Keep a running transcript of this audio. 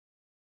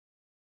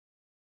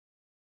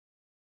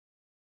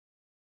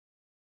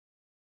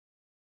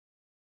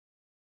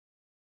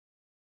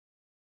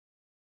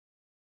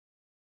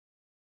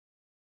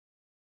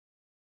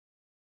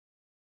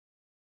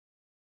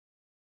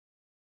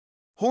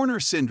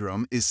Horner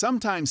syndrome is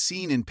sometimes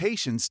seen in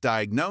patients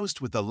diagnosed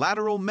with the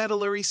lateral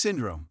medullary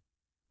syndrome.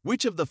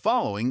 Which of the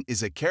following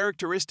is a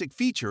characteristic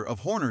feature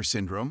of Horner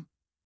syndrome?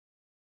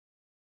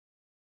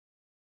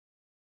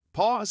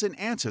 Pause and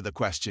answer the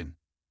question.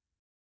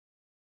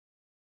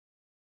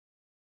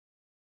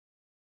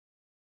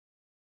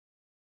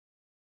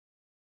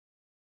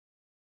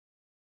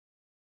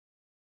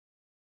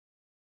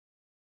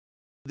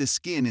 The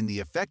skin in the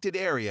affected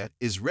area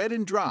is red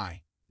and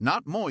dry,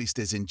 not moist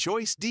as in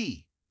choice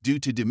D, due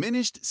to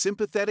diminished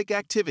sympathetic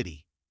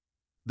activity.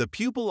 The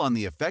pupil on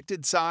the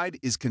affected side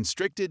is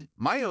constricted,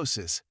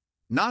 meiosis,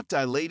 not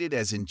dilated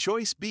as in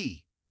choice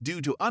B,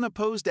 due to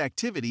unopposed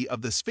activity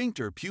of the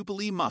sphincter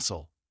pupillae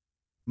muscle.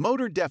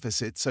 Motor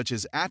deficits such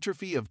as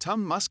atrophy of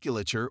tongue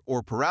musculature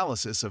or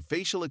paralysis of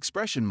facial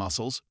expression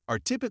muscles are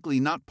typically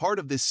not part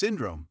of this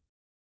syndrome.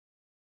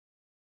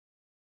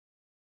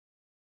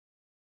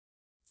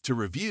 To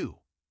review,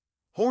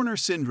 Horner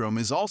syndrome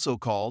is also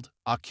called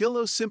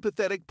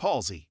oculosympathetic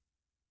palsy.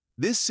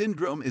 This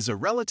syndrome is a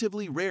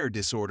relatively rare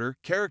disorder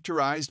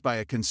characterized by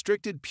a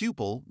constricted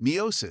pupil,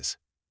 meiosis,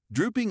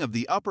 drooping of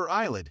the upper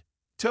eyelid,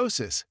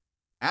 ptosis,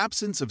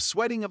 absence of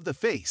sweating of the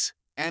face,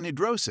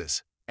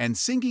 anhidrosis, and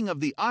sinking of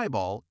the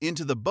eyeball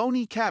into the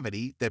bony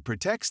cavity that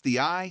protects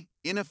the eye,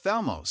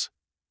 ophthalmos.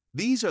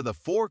 These are the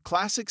 4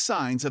 classic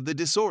signs of the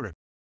disorder.